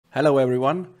Hello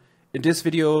everyone! In this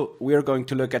video we are going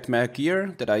to look at my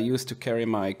gear that I use to carry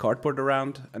my cardboard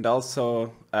around and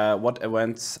also what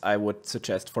events I would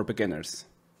suggest for beginners.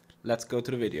 Let's go to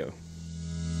the video.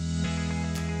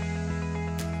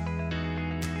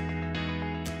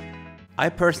 I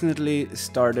personally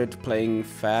started playing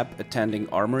Fab attending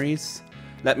armories.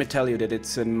 Let me tell you that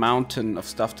it's a mountain of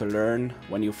stuff to learn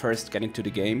when you first get into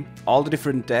the game. All the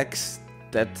different decks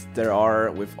that there are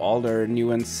with all their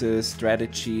nuances,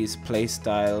 strategies,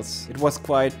 playstyles. It was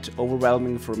quite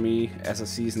overwhelming for me as a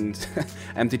seasoned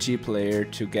MTG player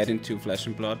to get into Flesh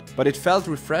and Blood. But it felt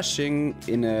refreshing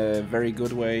in a very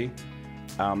good way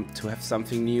to have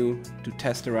something new, to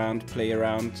test around, play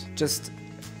around. Just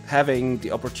having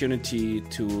the opportunity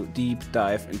to deep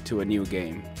dive into a new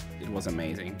game. It was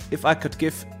amazing. If I could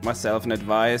give myself an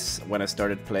advice when I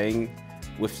started playing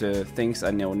with the things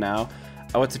I know now,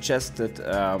 I would suggest that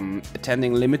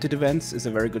attending limited events is a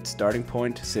very good starting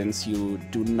point, since you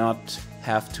do not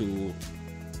have to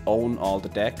own all the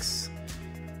decks.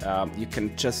 You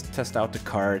can just test out the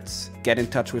cards, get in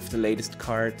touch with the latest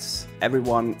cards.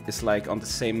 Everyone is like on the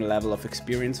same level of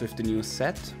experience with the new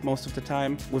set most of the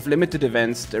time. With limited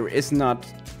events, there is not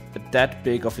that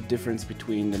big of a difference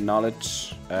between the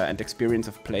knowledge and experience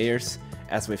of players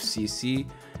as with CC.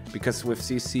 Because with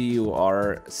CC you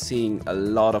are seeing a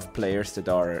lot of players that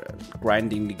are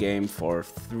grinding the game for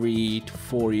 3 to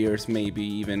 4 years maybe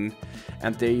even,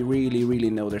 and they really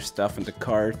know their stuff and the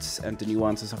cards and the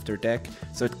nuances of their deck,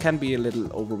 so it can be a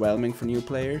little overwhelming for new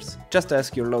players. Just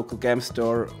ask your local game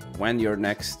store when your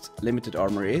next limited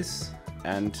armor is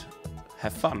and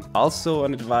have fun. Also,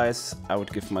 an advice I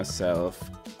would give myself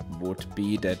would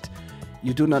be that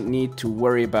you do not need to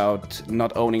worry about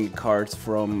not owning cards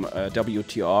from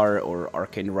WTR or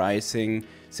Arcane Rising,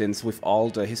 since with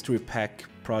all the history pack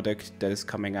product that is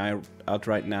coming out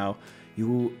right now,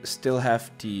 you still have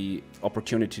the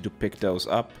opportunity to pick those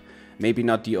up. Maybe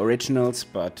not the originals,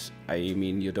 but I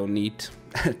mean, you don't need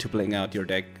to bling out your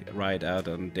deck right out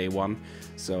on day one.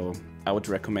 So I would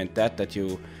recommend that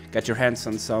you get your hands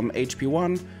on some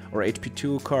HP1 or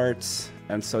HP2 cards,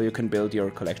 and so you can build your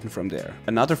collection from there.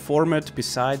 Another format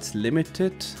besides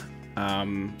limited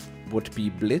would be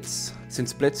Blitz.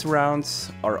 Since Blitz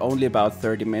rounds are only about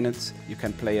 30 minutes, you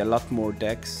can play a lot more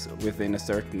decks within a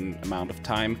certain amount of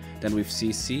time than with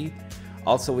CC.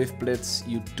 Also with Blitz,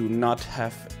 you do not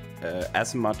have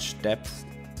as much depth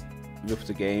with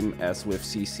the game as with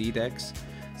CC decks.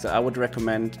 So I would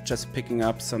recommend just picking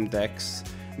up some decks,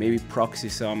 maybe proxy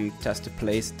some, test the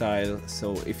playstyle,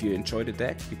 so if you enjoy the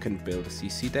deck, you can build a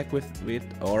CC deck with it,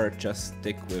 or just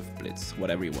stick with Blitz,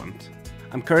 whatever you want.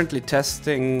 I'm currently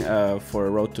testing for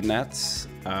Road to Nats,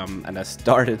 and I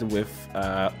started with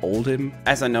Oldhim.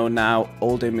 As I know now,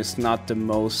 Oldhim is not the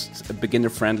most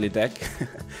beginner-friendly deck.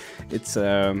 It's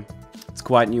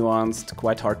quite nuanced,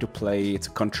 quite hard to play, it's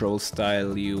a control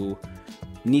style, you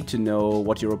need to know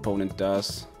what your opponent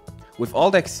does. With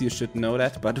all decks you should know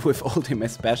that, but with Oldhim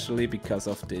especially, because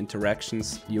of the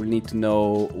interactions, you'll need to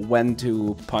know when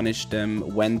to punish them,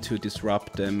 when to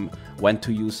disrupt them, when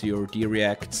to use your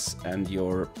D-reacts and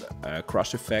your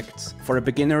crush effects. For a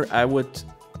beginner, I would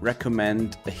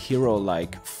recommend a hero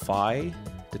like Fi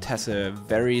that has a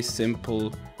very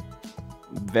simple,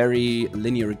 very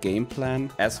linear game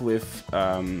plan. As with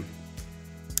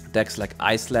decks like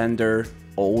Icelander,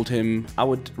 Oldhim, I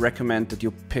would recommend that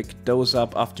you pick those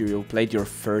up after you played your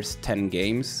first 10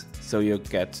 games, so you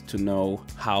get to know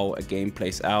how a game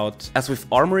plays out. As with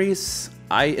armories,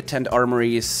 I attend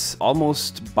armories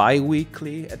almost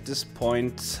bi-weekly at this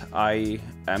point. I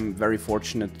am very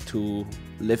fortunate to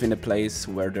live in a place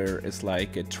where there is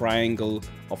like a triangle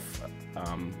of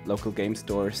local game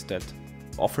stores that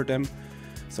offer them,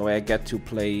 so I get to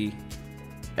play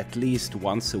at least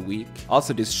once a week.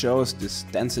 Also, this shows this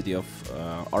density of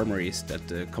armories, that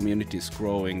the community is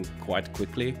growing quite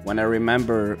quickly. When I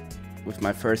remember with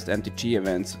my first MTG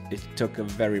events, it took a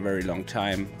very long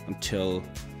time until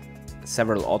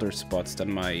several other spots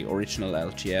than my original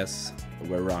LGS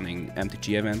were running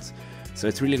MTG events. So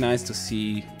it's really nice to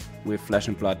see with Flesh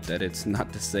and Blood that it's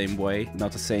not the same way,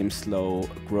 not the same slow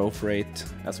growth rate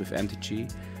as with MTG.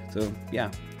 So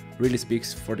yeah, really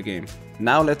speaks for the game.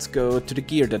 Now let's go to the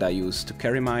gear that I use to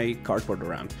carry my cardboard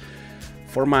around.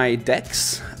 For my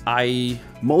decks, I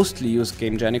mostly use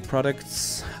Gamegenic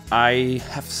products. I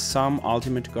have some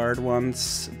Ultimate Guard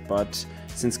ones, but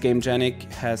since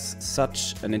Gamegenic has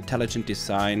such an intelligent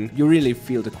design, you really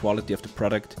feel the quality of the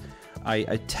product.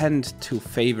 I tend to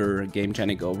favor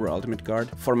Gamegenic over Ultimate Guard.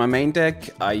 For my main deck,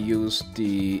 I use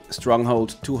the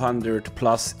Stronghold 200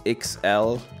 Plus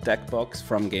XL deck box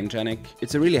from Gamegenic.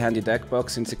 It's a really handy deck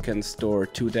box since it can store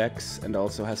 2 decks and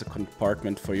also has a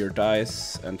compartment for your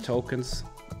dice and tokens.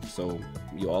 So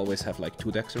you always have like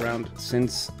 2 decks around.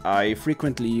 Since I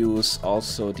frequently use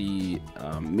also the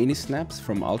mini snaps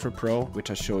from Ultra Pro,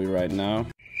 which I show you right now.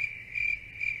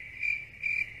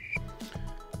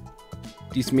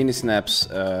 These mini snaps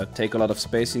take a lot of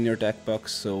space in your deck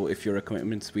box, so if your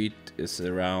equipment suite is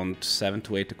around 7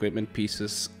 to 8 equipment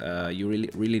pieces, you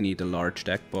really need a large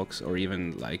deck box, or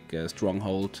even like a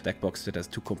Stronghold deck box that has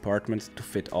 2 compartments to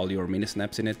fit all your mini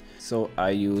snaps in it. So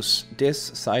I use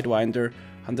this Sidewinder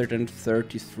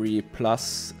 133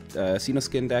 plus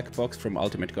Xenoskin deck box from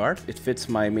Ultimate Guard. It fits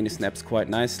my mini snaps quite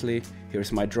nicely.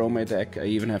 Here's my Drome deck. I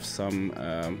even have some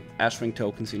Ashwing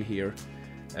tokens in here,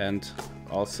 and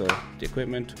also the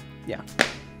equipment. Yeah.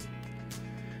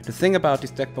 The thing about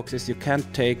this deck box is you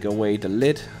can't take away the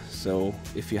lid, so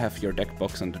if you have your deck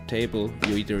box on the table,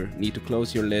 you either need to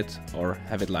close your lid or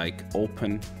have it like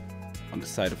open on the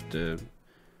side of the...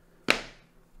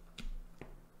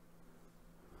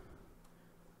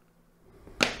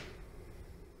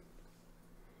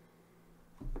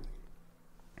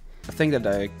 A thing that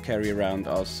I carry around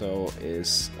also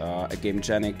is a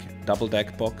Gamegenic double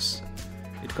deck box.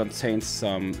 It contains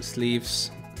some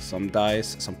sleeves, some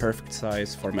dice, some perfect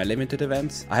size for my limited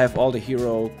events. I have all the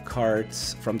hero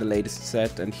cards from the latest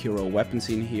set and hero weapons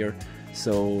in here,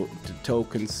 so the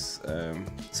tokens,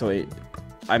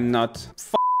 I'm not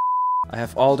I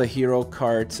have all the hero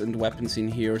cards and weapons in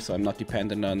here, so I'm not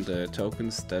dependent on the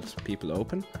tokens that people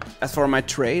open. As for my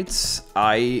trades,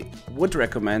 I would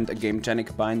recommend a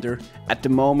Gamegenic binder. At the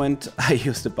moment, I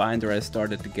use the binder I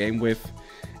started the game with.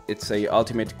 It's a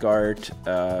Ultimate Guard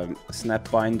snap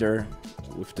binder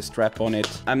with the strap on it.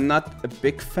 I'm not a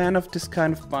big fan of this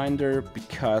kind of binder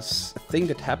because the thing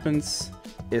that happens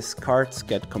is cards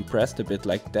get compressed a bit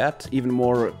like that, even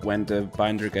more when the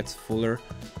binder gets fuller.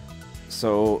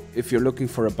 So if you're looking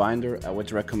for a binder, I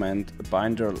would recommend a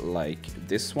binder like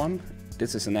this one.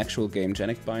 This is an actual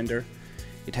Gamegenic binder.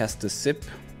 It has the zip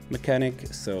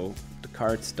mechanic, so the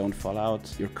cards don't fall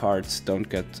out, your cards don't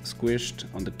get squished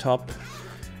on the top.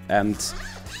 And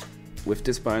with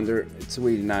this binder, it's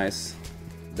really nice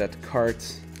that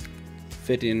cards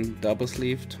fit in double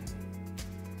sleeved.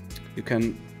 You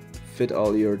can fit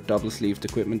all your double sleeved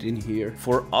equipment in here.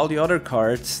 For all the other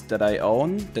cards that I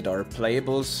own that are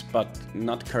playables but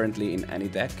not currently in any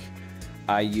deck,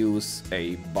 I use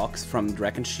a box from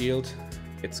Dragon Shield.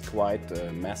 It's quite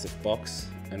a massive box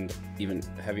and even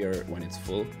heavier when it's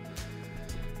full.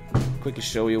 Quickly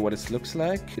show you what it looks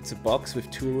like. It's a box with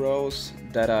 2 rows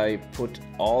that I put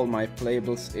all my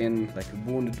playables in, like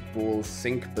Wounded Bull,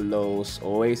 Sink Belows,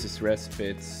 Oasis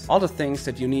Respites, all the things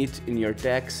that you need in your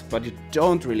decks, but you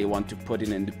don't really want to put it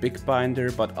in the big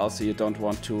binder, but also you don't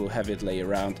want to have it lay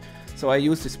around. So I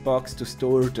use this box to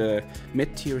store the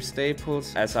mid-tier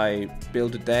staples as I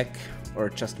build a deck or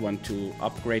just want to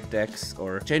upgrade decks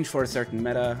or change for a certain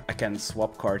meta. I can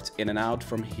swap cards in and out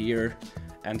from here,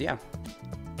 and yeah.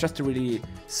 Just a really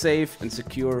safe and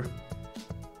secure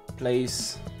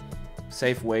place,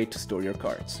 safe way to store your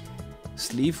cards.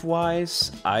 Sleeve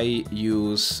wise, I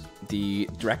use the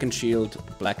Dragon Shield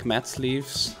black matte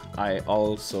sleeves. I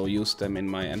also use them in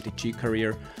my MTG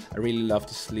career. I really love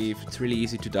the sleeve, it's really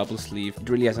easy to double sleeve, it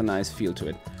really has a nice feel to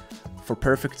it. For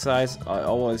perfect size, I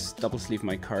always double sleeve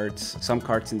my cards, some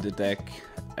cards in the deck,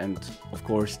 and of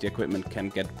course the equipment can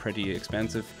get pretty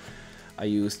expensive. I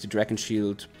use the Dragon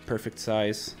Shield perfect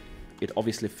size. It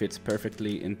obviously fits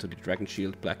perfectly into the Dragon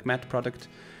Shield black matte product,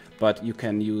 but you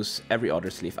can use every other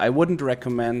sleeve. I wouldn't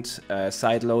recommend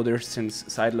side loaders, since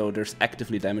side loaders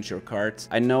actively damage your cards.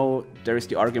 I know there is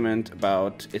the argument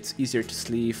about it's easier to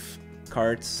sleeve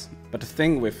cards, but the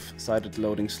thing with sided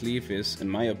loading sleeve is, in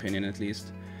my opinion at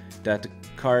least, that the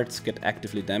cards get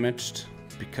actively damaged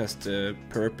because the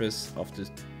purpose of the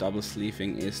double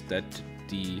sleeving is that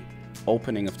the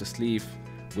opening of the sleeve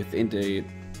within the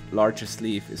larger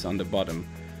sleeve is on the bottom,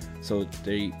 so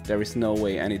there is no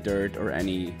way any dirt or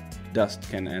any dust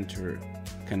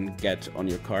can get on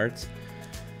your cards.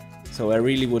 So I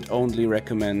really would only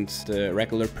recommend the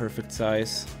regular perfect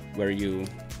size, where you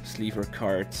sleeve your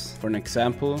cards. For an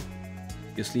example,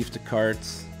 you sleeve the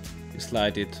cards, you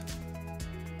slide it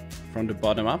from the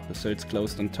bottom up so it's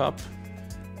closed on top,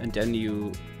 and then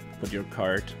you put your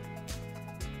card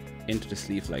into the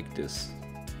sleeve like this.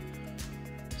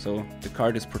 So the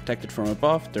card is protected from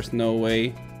above, there's no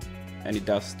way any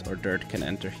dust or dirt can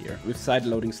enter here. With side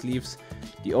loading sleeves,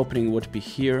 the opening would be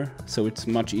here, so it's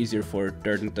much easier for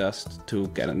dirt and dust to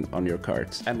get on your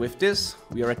cards. And with this,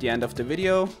 we are at the end of the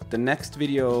video. The next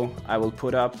video I will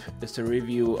put up is a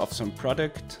review of some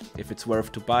product, if it's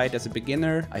worth to buy it as a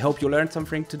beginner. I hope you learned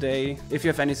something today. If you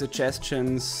have any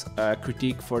suggestions,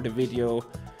 critique for the video,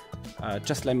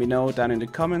 just let me know down in the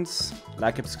comments.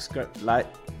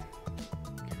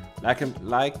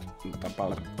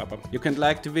 You can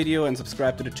like the video and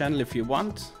subscribe to the channel if you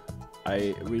want.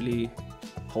 I really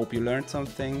hope you learned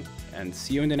something, and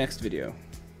see you in the next video.